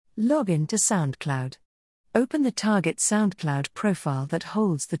Log in to SoundCloud. Open the target SoundCloud profile that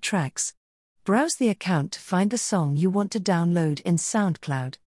holds the tracks. Browse the account to find the song you want to download in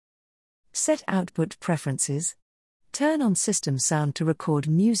SoundCloud. Set output preferences. Turn on system sound to record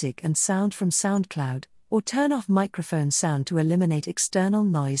music and sound from SoundCloud, or turn off microphone sound to eliminate external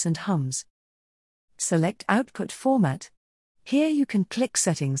noise and hums. Select output format. Here you can click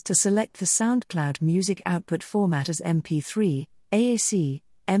settings to select the SoundCloud music output format as MP3, AAC,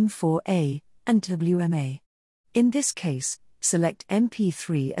 M4A, and WMA. In this case, select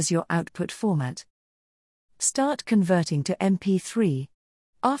MP3 as your output format. Start converting to MP3.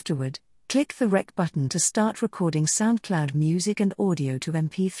 Afterward, click the Rec button to start recording SoundCloud music and audio to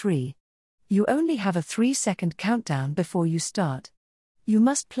MP3. You only have a 3-second countdown before you start. You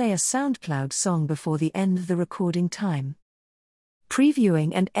must play a SoundCloud song before the end of the recording time.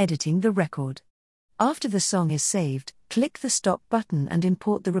 Previewing and editing the record. After the song is saved, click the Stop button and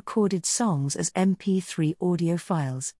import the recorded songs as MP3 audio files.